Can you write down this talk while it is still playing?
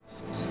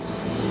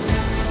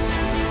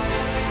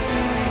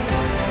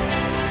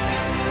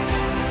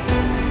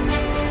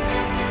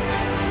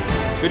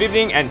Good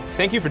evening and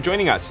thank you for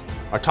joining us.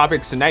 Our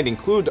topics tonight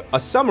include a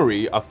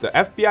summary of the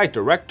FBI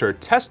director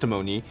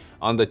testimony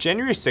on the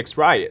January 6th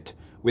riot.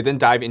 We then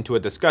dive into a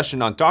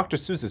discussion on Dr.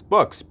 Seuss's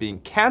books being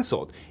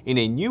canceled in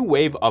a new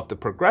wave of the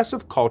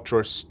progressive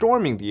culture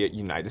storming the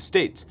United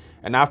States.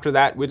 And after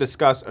that, we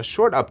discuss a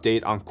short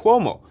update on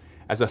Cuomo,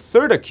 as a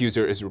third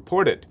accuser is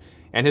reported.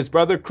 And his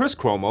brother Chris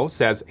Cuomo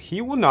says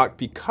he will not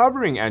be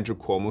covering Andrew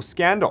Cuomo's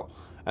scandal.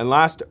 And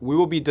last, we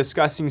will be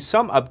discussing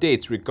some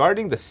updates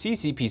regarding the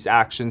CCP's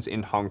actions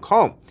in Hong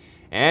Kong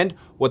and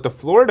what the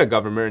Florida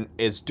government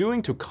is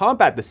doing to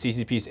combat the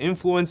CCP's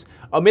influence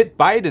amid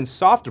Biden's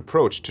soft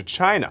approach to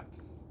China.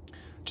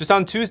 Just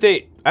on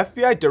Tuesday,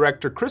 FBI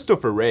Director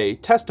Christopher Wray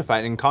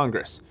testified in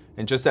Congress,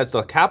 and just as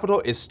the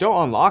Capitol is still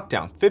on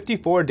lockdown,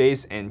 54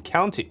 days and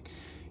counting.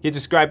 He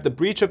described the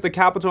breach of the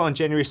Capitol on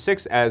January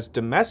 6 as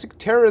domestic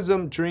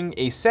terrorism during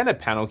a Senate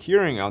panel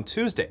hearing on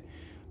Tuesday.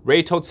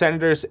 Wray told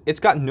senators it's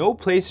got no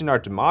place in our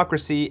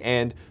democracy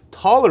and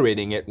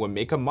tolerating it would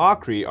make a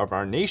mockery of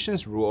our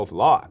nation's rule of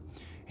law.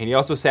 And he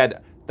also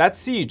said that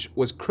siege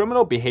was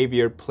criminal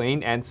behavior,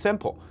 plain and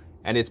simple,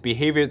 and it's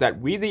behavior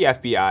that we, the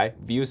FBI,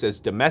 views as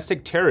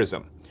domestic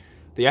terrorism.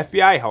 The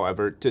FBI,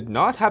 however, did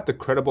not have the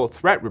credible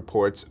threat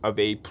reports of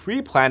a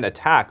pre-planned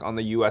attack on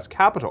the U.S.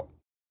 Capitol.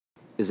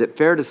 Is it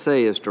fair to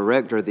say, as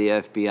director of the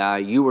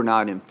FBI, you were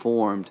not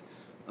informed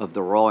of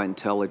the raw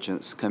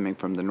intelligence coming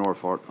from the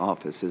Norfolk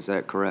office? Is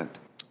that correct?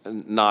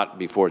 Not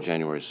before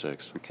January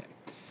 6th. Okay.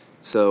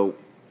 So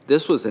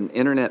this was an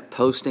internet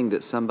posting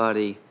that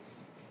somebody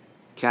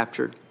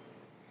captured?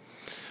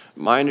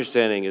 My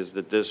understanding is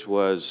that this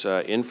was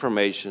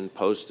information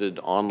posted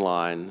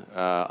online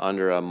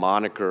under a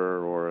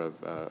moniker or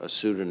a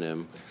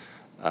pseudonym.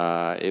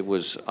 It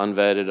was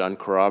unvetted,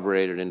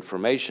 uncorroborated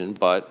information,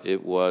 but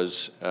it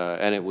was,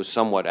 and it was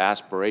somewhat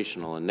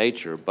aspirational in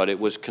nature, but it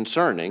was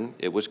concerning.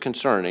 It was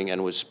concerning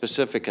and was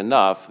specific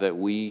enough that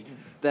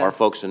our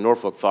folks in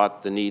Norfolk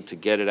thought the need to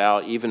get it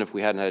out, even if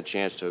we hadn't had a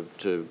chance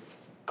to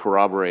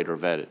corroborate or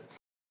vet it.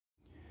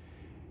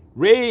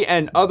 Wray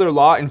and other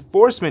law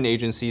enforcement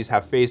agencies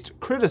have faced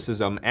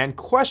criticism and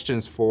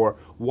questions for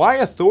why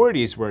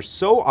authorities were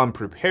so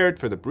unprepared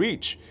for the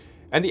breach.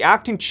 And the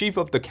acting chief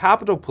of the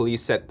Capitol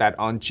Police said that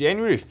on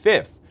January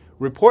 5th,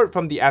 report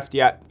from the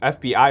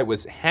FBI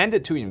was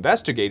handed to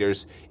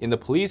investigators in the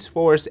police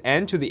force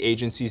and to the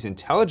agency's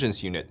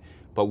intelligence unit,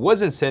 but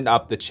wasn't sent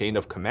up the chain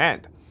of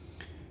command.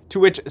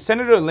 To which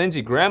Senator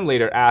Lindsey Graham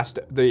later asked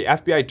the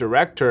FBI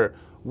director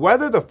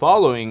whether the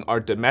following are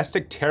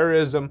domestic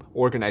terrorism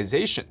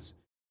organizations.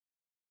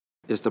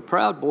 Is the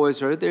Proud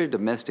Boys, are they a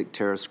domestic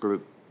terrorist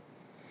group?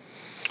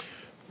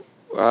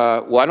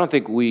 Well, I don't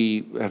think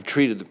we have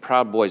treated the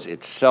Proud Boys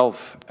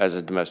itself as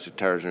a domestic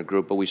terrorism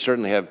group, but we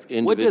certainly have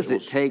individuals. What does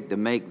it take to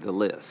make the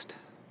list?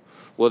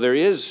 Well, there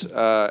is,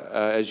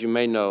 as you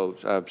may know,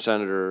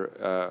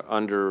 Senator,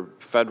 under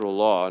federal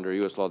law, under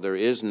U.S. law, there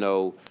is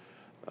no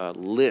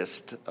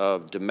list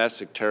of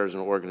domestic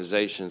terrorism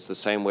organizations the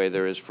same way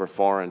there is for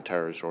foreign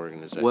terrorist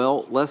organizations.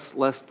 Well, let's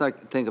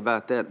think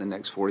about that in the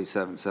next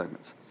 47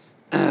 seconds.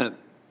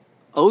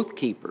 Oath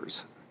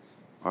Keepers,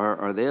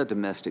 are they a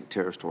domestic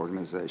terrorist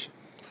organization?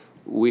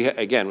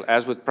 Again,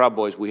 as with Proud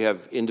Boys, we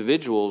have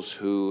individuals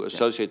who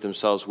associate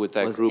themselves with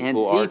that group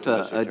who are domestic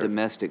terrorists. Was Antifa a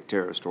domestic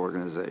terrorist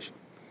organization?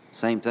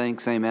 Same thing,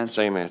 same answer?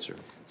 Same answer.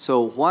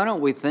 So why don't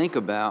we think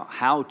about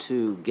how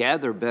to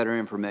gather better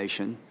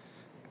information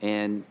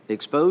and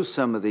expose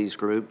some of these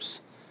groups?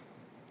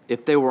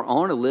 If they were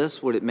on a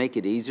list, would it make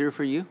it easier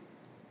for you?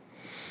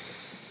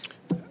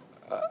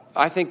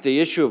 I think the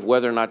issue of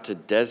whether or not to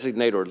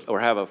designate or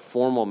have a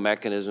formal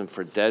mechanism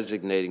for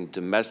designating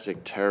domestic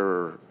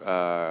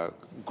terror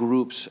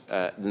groups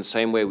in the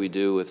same way we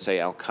do with, say,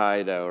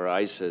 Al-Qaeda or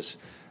ISIS,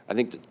 I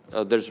think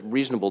there's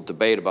reasonable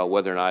debate about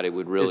whether or not it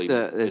would really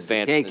advance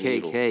the needle.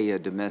 Is the KKK a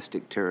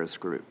domestic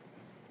terrorist group?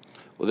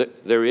 Well,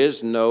 there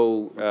is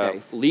no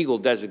legal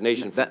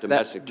designation for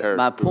domestic terror.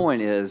 My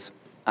point is,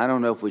 I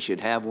don't know if we should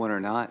have one or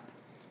not,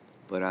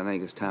 but I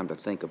think it's time to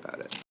think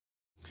about it.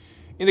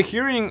 In the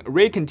hearing,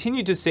 Wray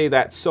continued to say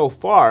that so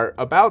far,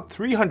 about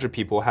 300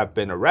 people have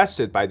been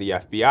arrested by the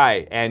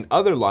FBI and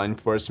other law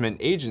enforcement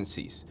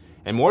agencies,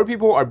 and more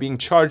people are being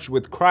charged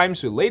with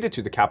crimes related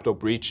to the Capitol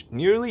breach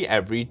nearly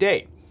every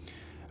day.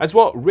 As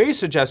well, Wray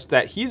suggests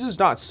that he does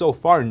not so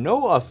far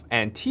know of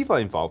Antifa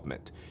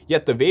involvement,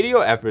 yet the video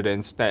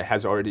evidence that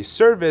has already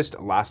surfaced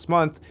last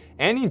month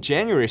and in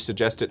January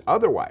suggested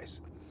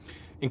otherwise,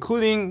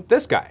 including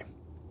this guy.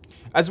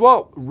 As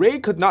well, Wray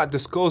could not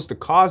disclose the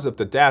cause of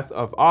the death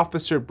of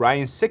Officer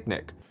Brian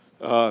Sicknick.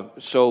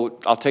 So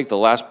I'll take the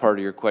last part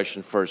of your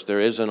question first.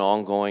 There is an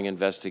ongoing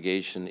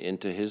investigation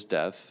into his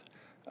death.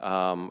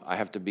 I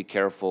have to be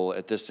careful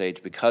at this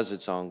age, because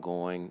it's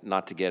ongoing,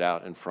 not to get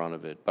out in front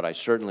of it. But I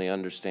certainly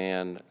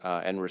understand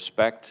and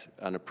respect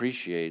and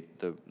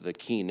appreciate the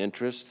keen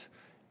interest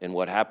in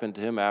what happened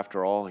to him.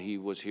 After all, he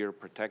was here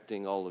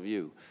protecting all of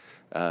you.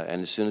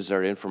 And as soon as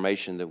there is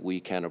information that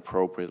we can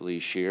appropriately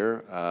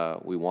share,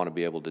 we want to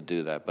be able to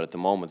do that. But at the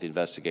moment, the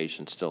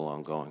investigation is still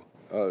ongoing.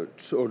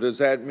 So does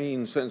that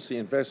mean, since the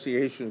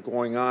investigation is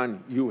going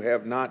on, you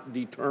have not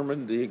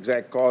determined the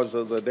exact cause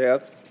of the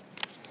death?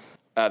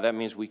 That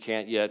means we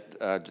can't yet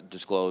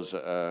disclose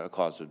a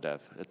cause of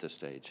death at this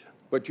stage.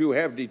 But you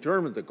have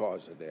determined the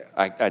cause of death.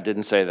 I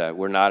didn't say that.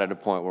 We're not at a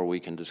point where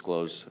we can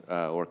disclose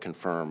or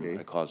confirm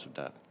a cause of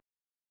death.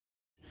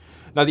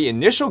 Now, the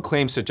initial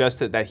claim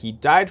suggested that he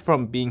died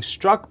from being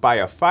struck by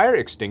a fire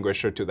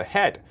extinguisher to the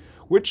head,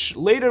 which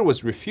later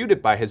was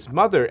refuted by his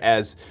mother,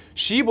 as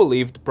she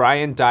believed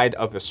Brian died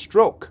of a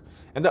stroke.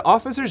 And the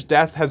officer's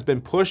death has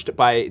been pushed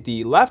by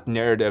the left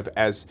narrative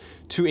as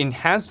to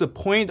enhance the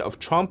point of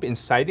Trump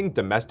inciting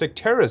domestic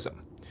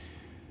terrorism.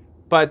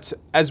 But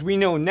as we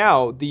know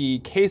now, the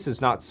case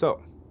is not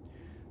so.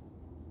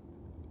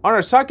 On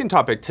our second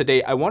topic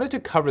today, I wanted to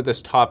cover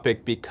this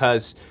topic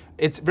because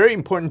it's very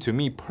important to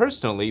me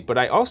personally, but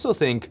I also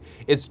think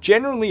it's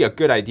generally a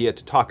good idea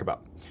to talk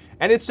about.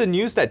 And it's the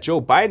news that Joe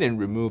Biden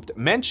removed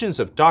mentions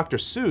of Dr.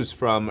 Seuss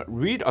from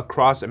Read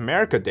Across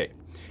America Day.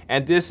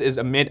 And this is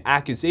amid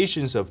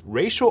accusations of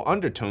racial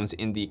undertones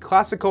in the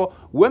classical,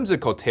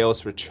 whimsical tales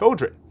for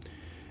children.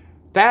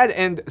 That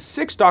and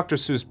 6 Dr.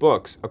 Seuss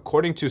books,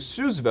 according to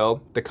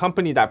Seussville, the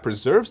company that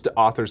preserves the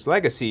author's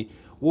legacy,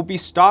 will be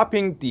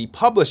stopping the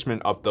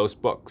publishment of those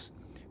books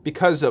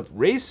because of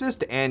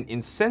racist and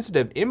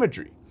insensitive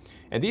imagery.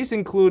 And these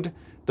include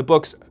the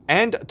books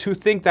And To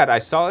Think That I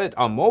Saw It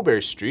on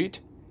Mulberry Street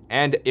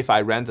and If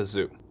I Ran the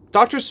Zoo.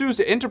 Dr. Seuss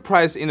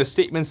Enterprise in a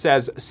statement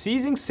says,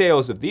 ceasing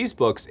sales of these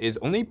books is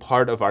only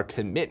part of our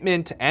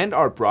commitment and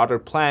our broader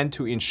plan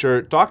to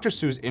ensure Dr.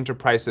 Seuss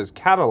Enterprise's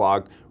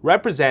catalog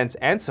represents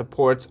and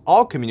supports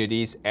all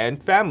communities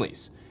and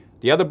families.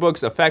 The other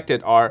books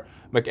affected are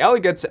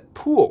McElligot's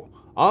Pool,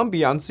 On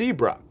Beyond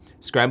Zebra,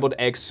 Scrambled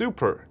Egg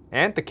Super,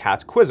 and The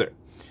Cat's Quizzer.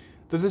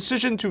 The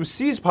decision to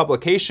cease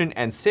publication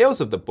and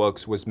sales of the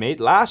books was made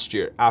last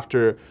year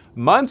after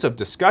months of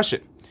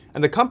discussion.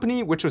 And the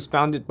company, which was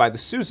founded by the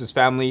Seuss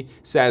family,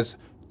 says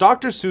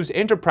Dr. Seuss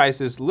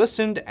Enterprises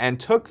listened and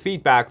took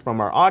feedback from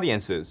our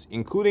audiences,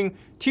 including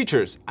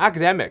teachers,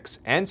 academics,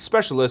 and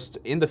specialists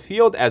in the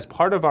field as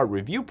part of our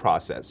review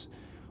process.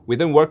 We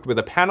then worked with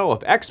a panel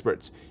of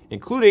experts,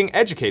 including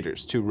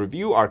educators, to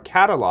review our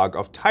catalog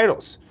of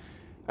titles.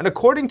 And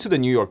according to the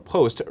New York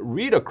Post,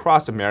 Read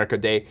Across America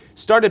Day,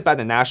 started by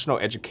the National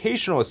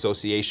Educational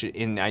Association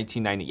in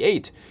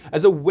 1998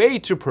 as a way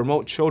to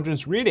promote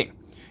children's reading,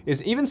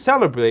 is even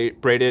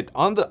celebrated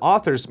on the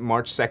author's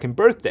March 2nd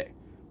birthday.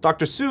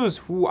 Dr. Seuss,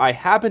 who I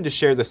happen to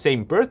share the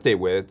same birthday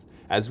with,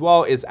 as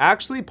well, is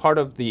actually part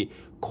of the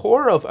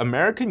core of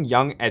American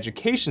young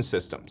education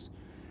systems.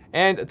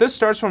 And this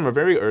starts from a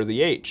very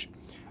early age.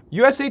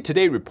 USA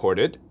Today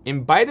reported,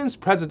 in Biden's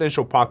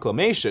presidential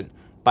proclamation,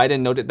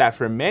 Biden noted that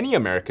for many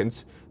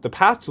Americans, the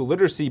path to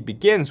literacy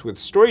begins with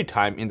story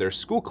time in their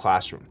school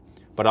classroom.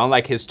 But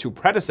unlike his 2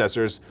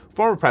 predecessors,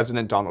 former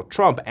President Donald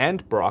Trump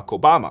and Barack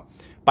Obama,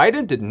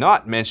 Biden did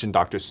not mention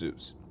Dr.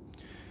 Seuss.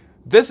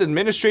 This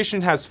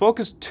administration has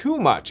focused too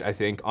much, I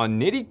think, on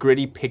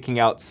nitty-gritty picking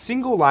out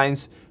single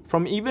lines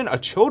from even a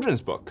children's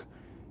book,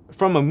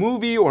 from a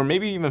movie, or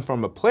maybe even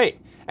from a play.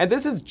 And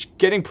this is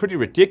getting pretty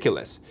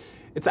ridiculous.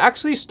 It's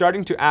actually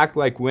starting to act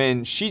like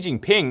when Xi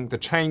Jinping, the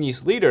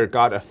Chinese leader,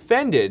 got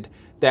offended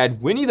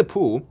that Winnie the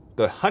Pooh,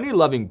 the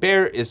honey-loving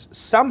bear, is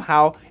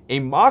somehow a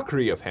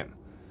mockery of him.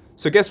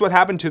 So guess what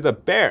happened to the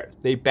bear?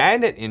 They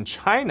banned it in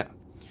China.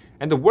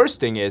 And the worst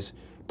thing is,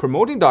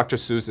 promoting Dr.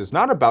 Seuss is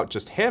not about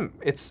just him.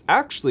 It's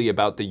actually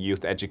about the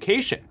youth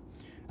education.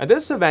 And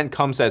this event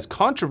comes as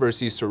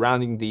controversy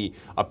surrounding the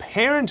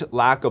apparent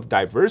lack of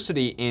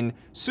diversity in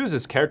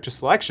Seuss's character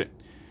selection.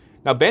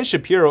 Now, Ben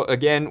Shapiro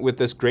again with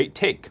this great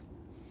take.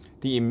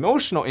 The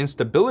emotional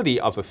instability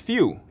of a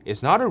few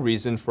is not a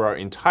reason for our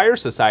entire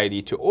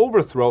society to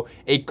overthrow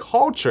a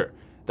culture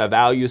that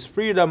values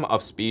freedom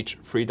of speech,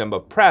 freedom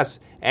of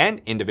press,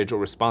 and individual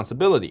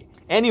responsibility.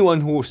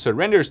 Anyone who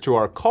surrenders to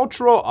our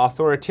cultural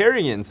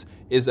authoritarians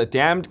is a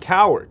damned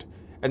coward.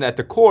 And at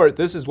the core,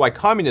 this is why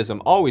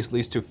communism always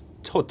leads to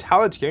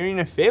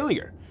totalitarian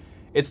failure.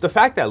 It's the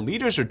fact that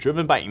leaders are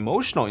driven by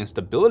emotional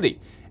instability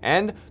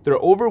and their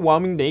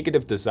overwhelming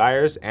negative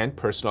desires and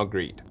personal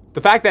greed. The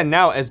fact that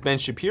now, as Ben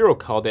Shapiro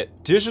called it,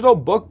 digital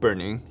book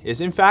burning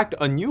is in fact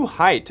a new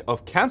height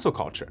of cancel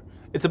culture.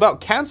 It's about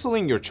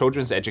canceling your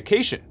children's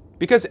education,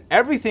 because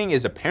everything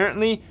is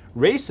apparently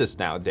racist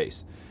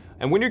nowadays.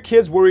 And when your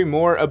kids worry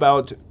more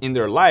about, in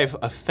their life,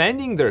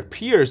 offending their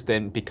peers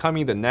than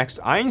becoming the next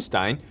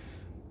Einstein,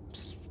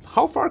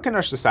 how far can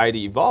our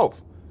society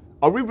evolve?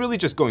 Are we really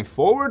just going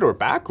forward or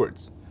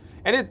backwards?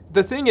 And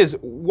the thing is,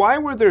 why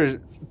were there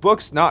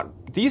books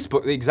not, the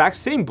exact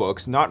same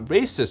books, not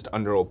racist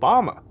under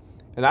Obama?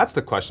 And that's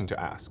the question to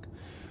ask.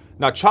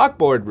 Now,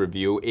 Chalkboard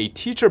Review, a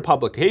teacher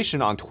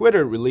publication on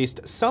Twitter,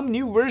 released some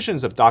new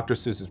versions of Dr.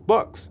 Seuss's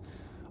books.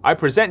 I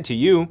present to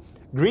you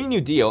Green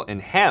New Deal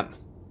and Ham.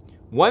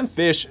 One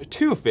fish,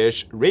 two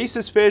fish,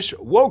 racist fish,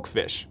 woke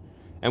fish.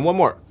 And one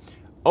more.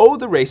 Oh,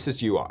 the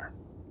racist you are.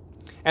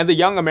 And the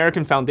Young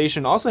American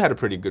Foundation also had a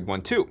pretty good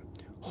one too.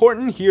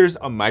 Horton hears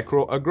a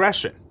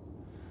microaggression.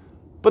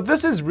 But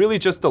this is really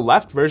just the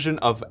left version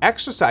of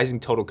exercising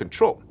total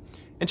control.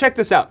 And check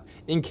this out.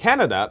 In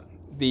Canada,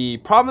 the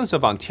province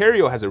of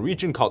Ontario has a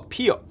region called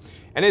Peel,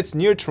 and it's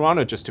near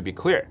Toronto, just to be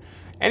clear.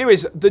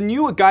 Anyways, the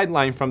new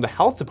guideline from the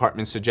health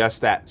department suggests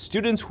that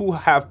students who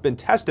have been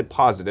tested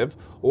positive,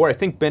 or I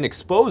think been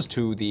exposed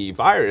to the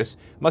virus,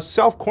 must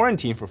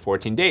self-quarantine for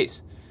 14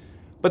 days.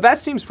 But that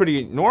seems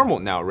pretty normal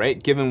now,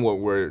 right? Given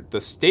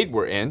the state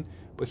we're in.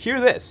 But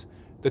hear this.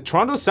 The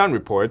Toronto Sun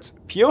reports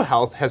Peel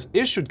Health has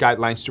issued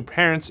guidelines to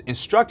parents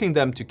instructing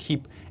them to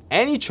keep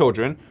any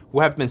children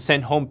who have been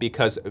sent home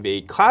because of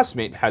a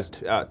classmate has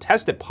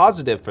tested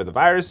positive for the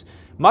virus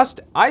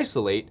must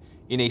isolate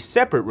in a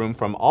separate room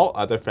from all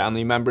other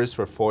family members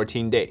for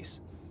 14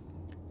 days.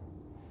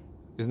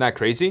 Isn't that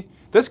crazy?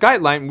 This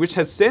guideline, which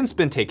has since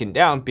been taken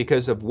down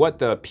because of what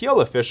the Peel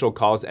official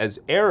calls as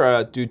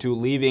error due to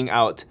leaving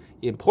out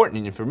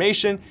important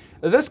information,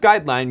 this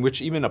guideline,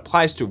 which even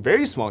applies to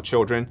very small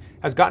children,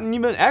 has gotten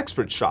even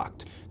experts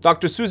shocked.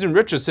 Dr. Susan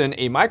Richardson,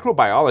 a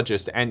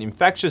microbiologist and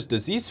infectious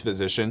disease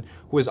physician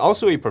who is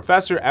also a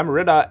professor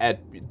emerita at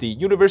the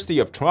University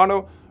of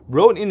Toronto,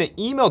 wrote in an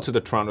email to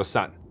the Toronto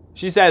Sun.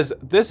 She says,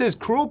 "This is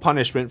cruel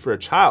punishment for a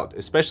child,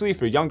 especially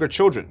for younger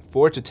children,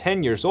 4 to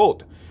 10 years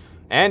old.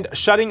 And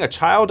shutting a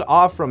child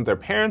off from their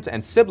parents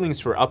and siblings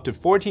for up to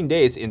 14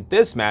 days in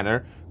this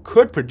manner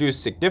could produce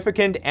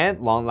significant and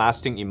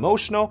long-lasting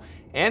emotional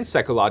and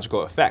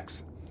psychological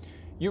effects."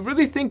 You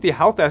really think the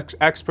health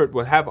expert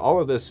would have all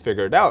of this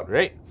figured out,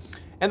 right?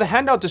 And the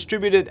handout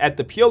distributed at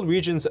the Peel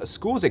Region's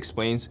schools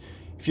explains,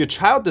 if your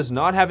child does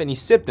not have any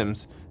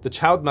symptoms, the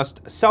child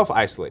must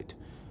self-isolate,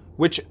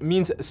 which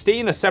means stay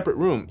in a separate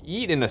room,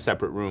 eat in a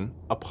separate room,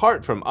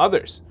 apart from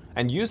others,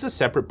 and use a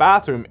separate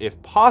bathroom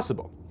if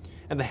possible.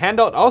 And the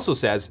handout also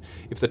says,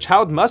 if the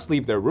child must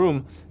leave their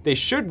room, they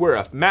should wear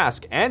a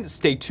mask and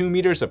stay 2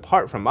 meters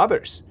apart from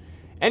others.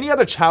 Any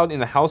other child in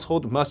the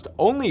household must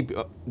only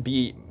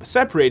be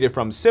separated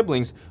from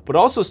siblings, but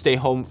also stay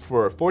home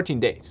for 14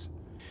 days.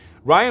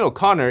 Ryan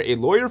O'Connor, a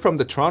lawyer from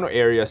the Toronto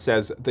area,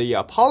 says the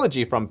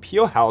apology from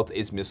Peel Health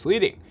is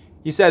misleading.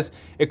 He says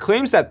it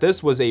claims that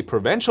this was a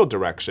provincial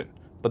direction,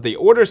 but the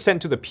order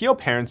sent to the Peel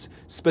parents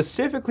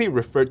specifically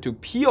referred to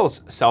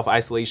Peel's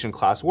self-isolation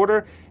class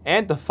order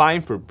and the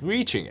fine for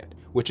breaching it,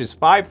 which is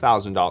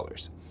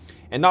 $5,000.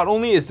 And not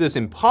only is this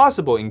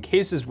impossible in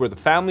cases where the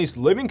family's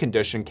living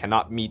condition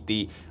cannot meet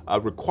the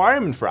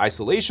requirement for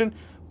isolation,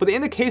 but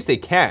in the case they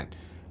can,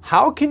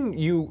 how can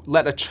you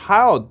let a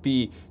child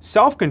be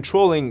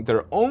self-controlling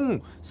their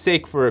own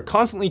sake for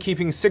constantly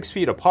keeping 6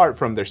 feet apart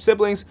from their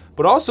siblings,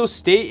 but also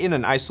stay in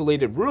an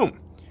isolated room?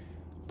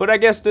 But I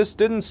guess this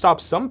didn't stop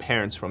some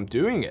parents from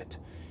doing it.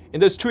 In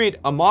this tweet,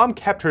 a mom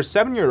kept her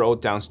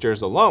 7-year-old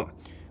downstairs alone,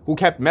 who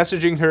kept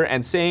messaging her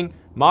and saying,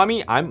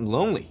 "Mommy, I'm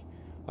lonely."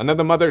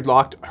 Another mother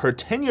locked her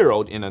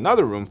 10-year-old in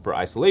another room for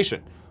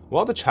isolation,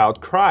 while the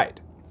child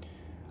cried.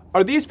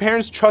 Are these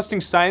parents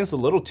trusting science a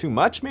little too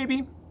much,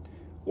 maybe?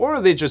 Or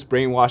are they just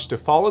brainwashed to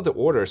follow the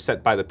order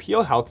set by the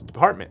Peel Health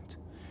Department?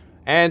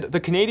 And the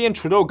Canadian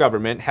Trudeau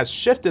government has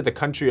shifted the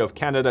country of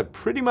Canada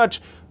pretty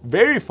much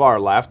very far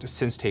left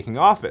since taking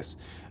office.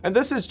 And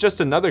this is just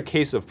another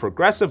case of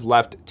progressive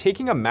left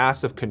taking a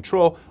massive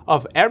control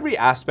of every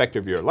aspect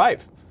of your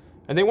life.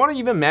 And they want to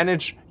even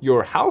manage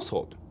your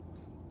household.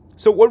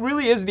 So what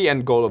really is the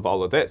end goal of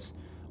all of this?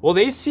 Well,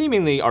 they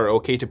seemingly are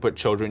okay to put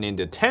children in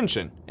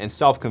detention and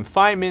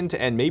self-confinement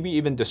and maybe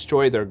even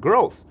destroy their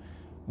growth.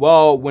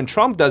 Well, when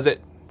Trump does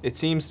it, it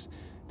seems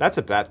that's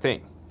a bad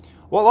thing.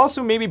 While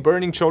also maybe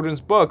burning children's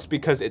books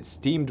because it's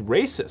deemed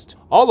racist.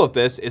 All of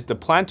this is the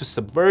plan to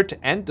subvert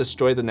and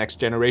destroy the next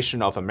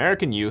generation of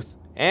American youth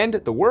and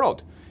the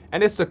world.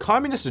 And it's the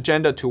communist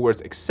agenda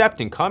towards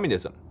accepting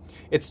communism.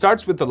 It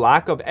starts with the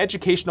lack of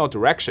educational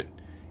direction,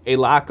 a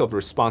lack of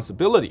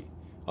responsibility,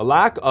 a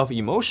lack of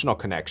emotional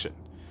connection.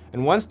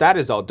 And once that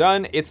is all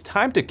done, it's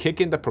time to kick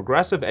in the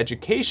progressive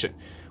education,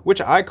 which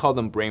I call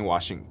them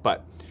brainwashing,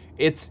 but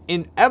it's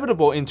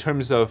inevitable in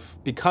terms of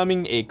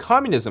becoming a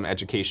communism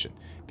education,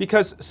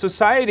 because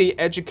society,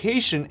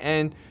 education,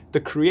 and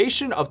the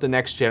creation of the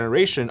next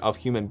generation of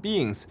human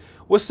beings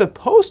was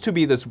supposed to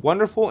be this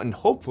wonderful and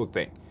hopeful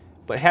thing,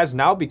 but has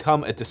now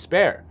become a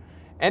despair.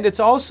 And it's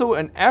also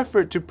an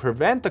effort to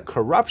prevent the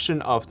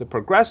corruption of the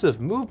progressive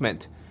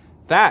movement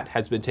that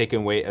has been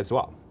taken away as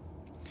well.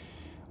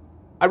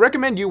 I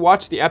recommend you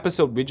watch the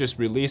episode we just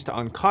released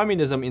on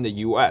communism in the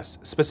US,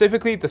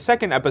 specifically the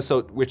second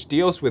episode which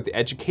deals with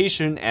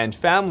education and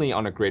family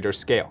on a greater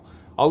scale.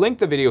 I'll link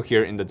the video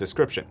here in the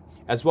description,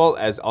 as well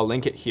as I'll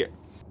link it here.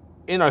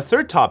 In our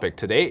third topic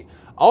today,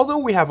 although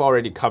we have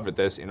already covered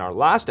this in our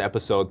last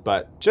episode,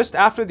 but just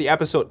after the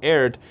episode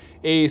aired,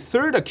 a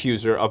third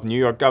accuser of New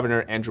York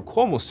Governor Andrew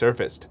Cuomo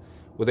surfaced,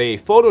 with a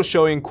photo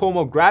showing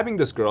Cuomo grabbing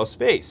this girl's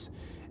face.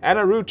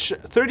 Anna Ruch,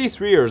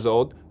 33 years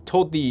old,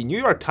 told the New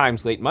York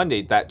Times late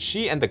Monday that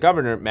she and the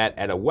governor met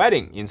at a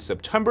wedding in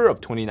September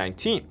of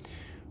 2019,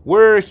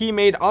 where he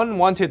made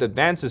unwanted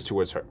advances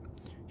towards her.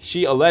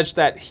 She alleged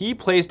that he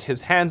placed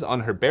his hands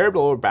on her bare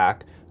lower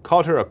back,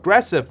 called her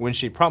aggressive when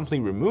she promptly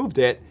removed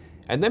it,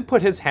 and then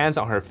put his hands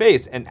on her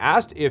face and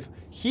asked if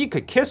he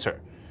could kiss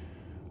her.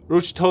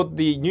 Roach told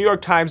the New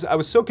York Times, "I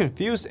was so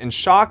confused and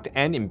shocked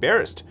and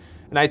embarrassed,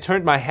 and I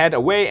turned my head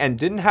away and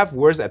didn't have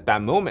words at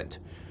that moment."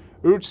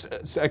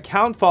 Roach's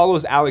account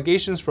follows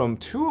allegations from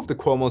two of the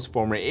Cuomo's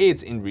former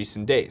aides in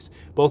recent days.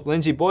 Both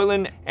Lindsey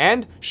Boylan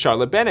and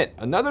Charlotte Bennett,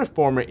 another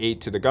former aide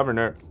to the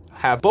governor,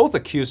 have both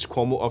accused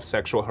Cuomo of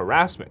sexual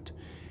harassment.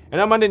 And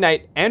on Monday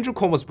night, Andrew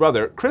Cuomo's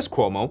brother, Chris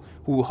Cuomo,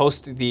 who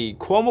hosts the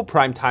Cuomo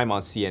Primetime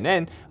on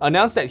CNN,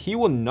 announced that he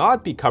will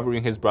not be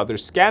covering his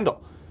brother's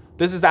scandal.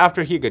 This is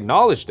after he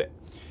acknowledged it.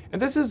 And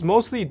this is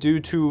mostly due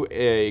to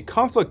a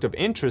conflict of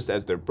interest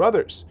as their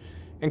brothers.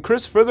 And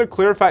Chris further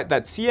clarified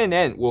that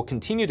CNN will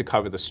continue to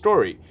cover the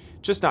story,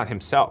 just not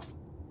himself.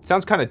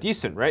 Sounds kind of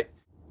decent, right?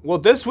 Well,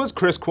 this was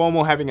Chris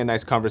Cuomo having a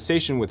nice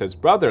conversation with his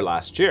brother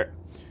last year.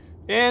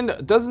 And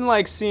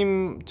doesn't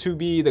seem to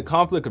be the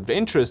conflict of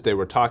interest they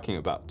were talking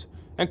about.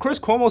 And Chris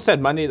Cuomo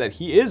said Monday that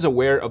he is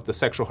aware of the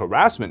sexual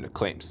harassment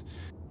claims.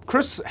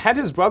 Chris had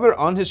his brother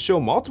on his show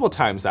multiple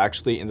times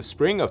actually in the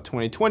spring of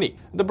 2020.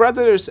 The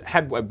brothers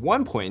had at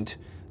one point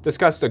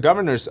discussed the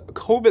governor's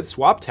COVID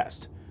swab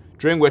test,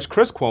 during which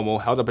Chris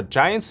Cuomo held up a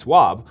giant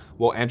swab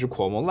while Andrew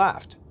Cuomo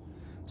laughed.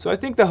 So I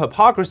think the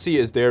hypocrisy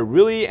is there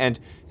really, and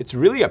it's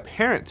really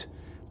apparent.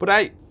 But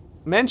I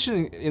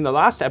mentioned in the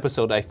last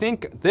episode, I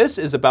think this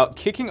is about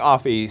kicking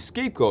off a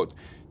scapegoat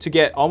to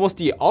get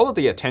almost all of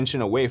the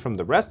attention away from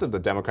the rest of the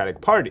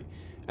Democratic Party.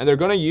 And they're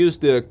going to use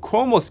the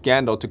Cuomo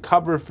scandal to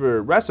cover for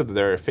the rest of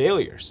their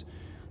failures.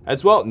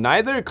 As well,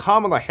 neither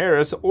Kamala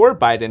Harris or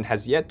Biden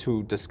has yet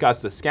to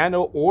discuss the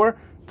scandal or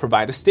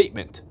provide a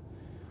statement.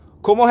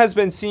 Cuomo has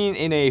been seen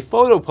in a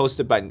photo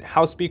posted by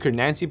House Speaker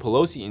Nancy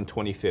Pelosi in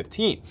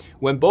 2015,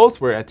 when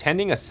both were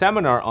attending a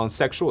seminar on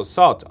sexual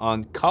assault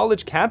on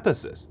college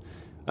campuses.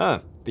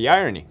 The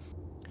irony.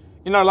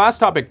 In our last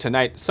topic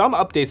tonight, some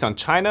updates on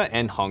China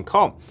and Hong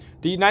Kong.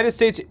 The United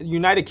States,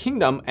 United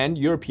Kingdom, and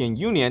European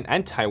Union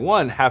and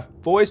Taiwan have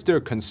voiced their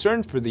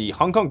concern for the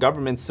Hong Kong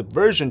government's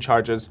subversion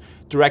charges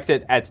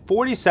directed at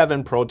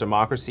 47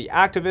 pro-democracy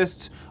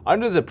activists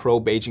under the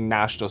pro-Beijing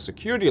national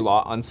security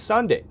law on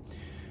Sunday.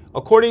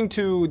 According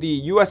to the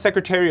U.S.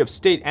 Secretary of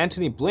State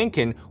Antony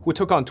Blinken, who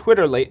took on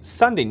Twitter late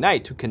Sunday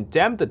night to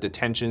condemn the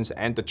detentions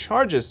and the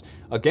charges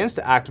against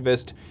the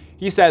activist,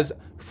 he says,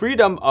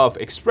 "Freedom of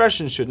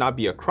expression should not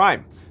be a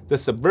crime. The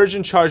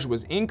subversion charge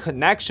was in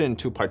connection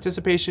to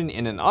participation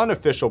in an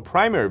unofficial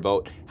primary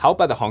vote held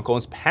by the Hong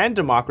Kong's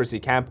pan-democracy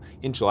camp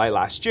in July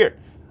last year,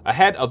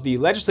 ahead of the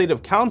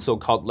Legislative Council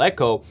called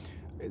LECO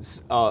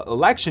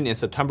election in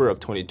September of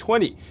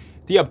 2020.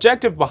 The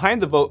objective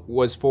behind the vote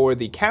was for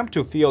the camp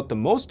to field the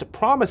most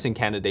promising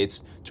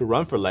candidates to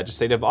run for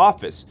legislative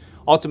office,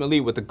 ultimately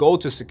with the goal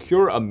to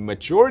secure a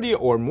majority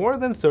or more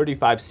than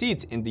 35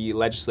 seats in the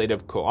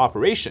legislative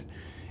cooperation.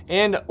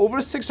 And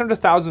over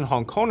 600,000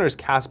 Hong Kongers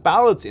cast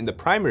ballots in the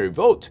primary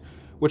vote,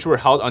 which were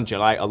held on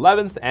July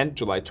 11th and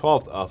July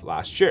 12th of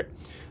last year.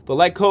 The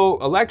LECO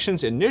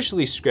elections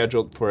initially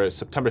scheduled for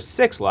September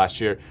 6th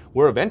last year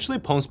were eventually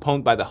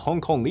postponed by the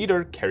Hong Kong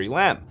leader Carrie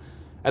Lam,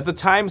 at the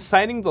time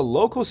citing the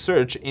local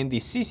surge in the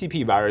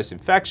CCP virus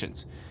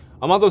infections.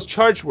 Among those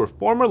charged were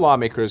former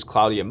lawmakers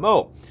Claudia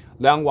Mo,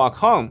 Liang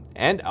Wak-hung,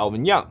 and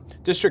Alvin Young,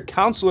 District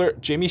Councillor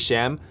Jimmy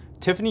Sham,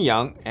 Tiffany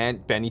Young,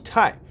 and Benny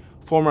Tai,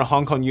 former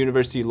Hong Kong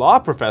University law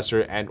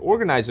professor and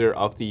organizer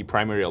of the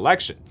primary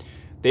election.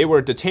 They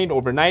were detained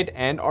overnight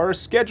and are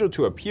scheduled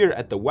to appear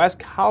at the West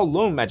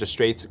Kowloon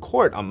Magistrates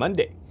Court on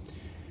Monday.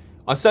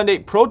 On Sunday,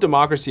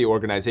 pro-democracy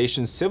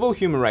organization Civil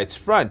Human Rights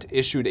Front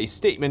issued a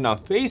statement on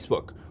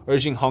Facebook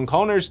urging Hong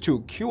Kongers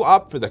to queue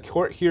up for the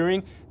court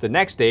hearing the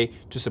next day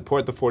to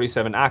support the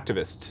 47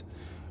 activists.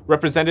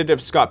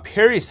 Representative Scott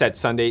Perry said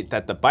Sunday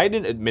that the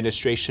Biden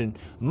administration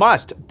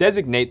must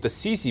designate the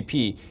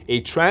CCP a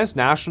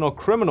transnational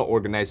criminal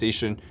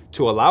organization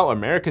to allow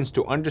Americans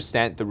to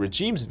understand the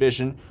regime's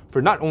vision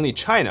for not only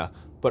China,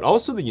 but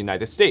also the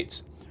United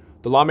States.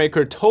 The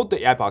lawmaker told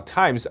the Epoch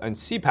Times and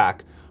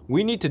CPAC,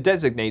 "We need to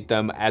designate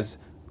them as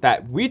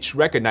that which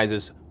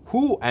recognizes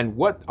who and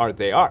what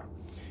they are.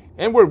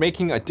 And we're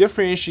making a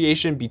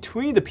differentiation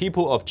between the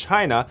people of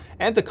China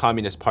and the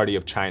Communist Party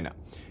of China."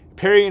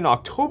 Perry in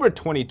October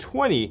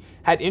 2020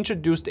 had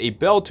introduced a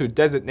bill to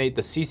designate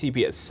the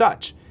CCP as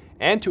such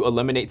and to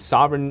eliminate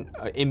sovereign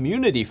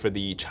immunity for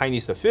the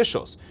Chinese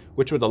officials,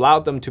 which would allow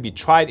them to be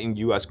tried in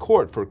U.S.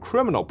 court for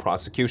criminal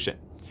prosecution.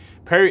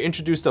 Perry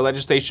introduced the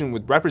legislation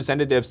with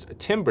Representatives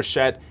Tim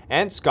Burchett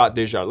and Scott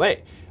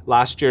Desjardins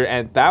last year,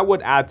 and that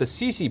would add the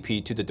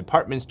CCP to the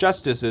Department of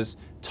Justice's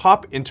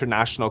top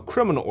international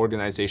criminal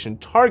organization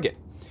target,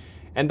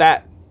 and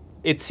that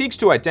it seeks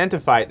to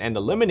identify and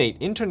eliminate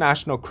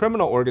international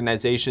criminal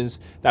organizations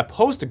that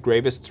pose the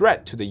gravest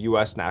threat to the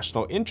U.S.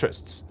 national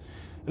interests.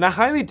 And I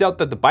highly doubt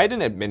that the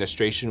Biden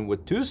administration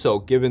would do so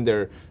given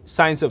their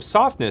signs of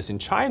softness in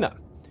China.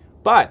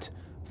 But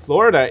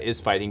Florida is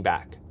fighting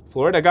back.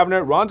 Florida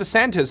Governor Ron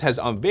DeSantis has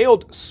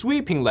unveiled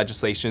sweeping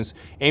legislations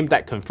aimed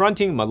at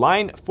confronting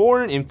malign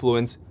foreign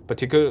influence,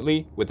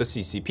 particularly with the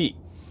CCP.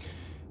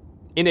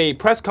 In a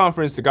press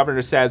conference, the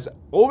governor says,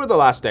 over the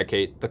last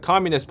decade, the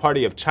Communist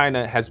Party of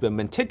China has been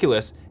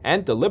meticulous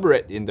and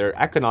deliberate in their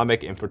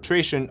economic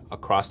infiltration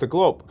across the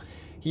globe.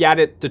 He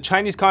added, the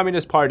Chinese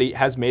Communist Party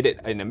has made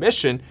it an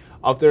admission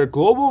of their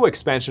global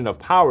expansion of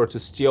power to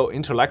steal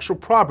intellectual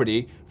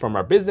property from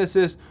our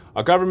businesses,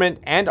 our government,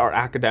 and our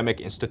academic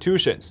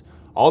institutions,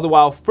 all the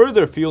while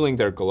further fueling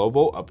their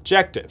global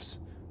objectives.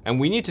 And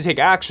we need to take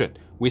action.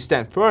 We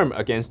stand firm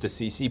against the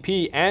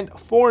CCP and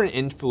foreign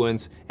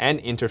influence and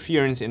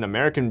interference in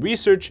American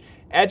research,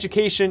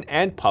 education,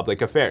 and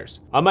public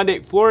affairs. On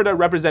Monday, Florida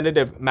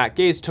Representative Matt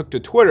Gaetz took to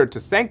Twitter to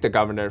thank the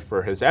governor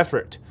for his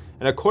effort.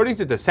 And according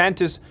to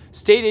DeSantis,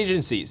 state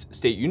agencies,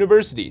 state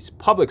universities,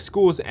 public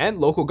schools, and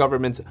local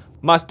governments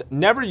must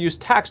never use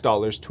tax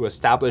dollars to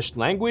establish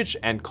language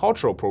and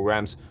cultural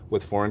programs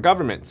with foreign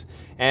governments,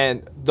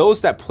 and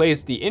those that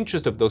place the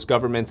interest of those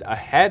governments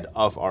ahead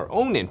of our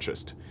own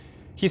interest.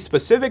 He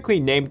specifically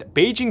named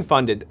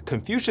Beijing-funded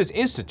Confucius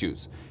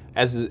Institutes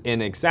as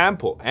an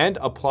example and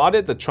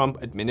applauded the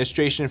Trump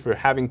administration for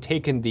having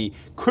taken the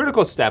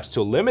critical steps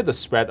to limit the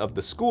spread of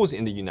the schools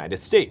in the United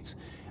States.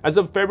 As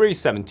of February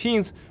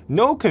 17th,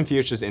 no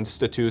Confucius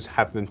Institutes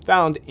have been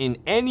found in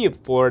any of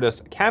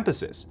Florida's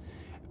campuses.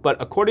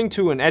 But according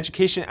to an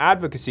education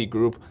advocacy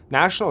group,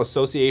 National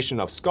Association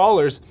of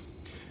Scholars,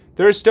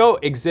 there still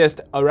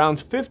exist around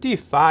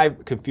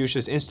 55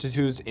 Confucius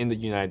Institutes in the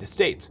United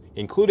States,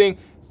 including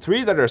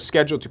 3 that are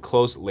scheduled to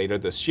close later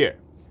this year.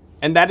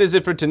 And that is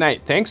it for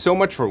tonight. Thanks so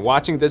much for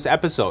watching this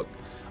episode.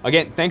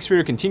 Again, thanks for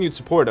your continued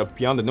support of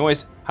Beyond the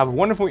Noise. Have a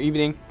wonderful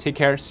evening. Take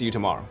care. See you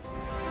tomorrow.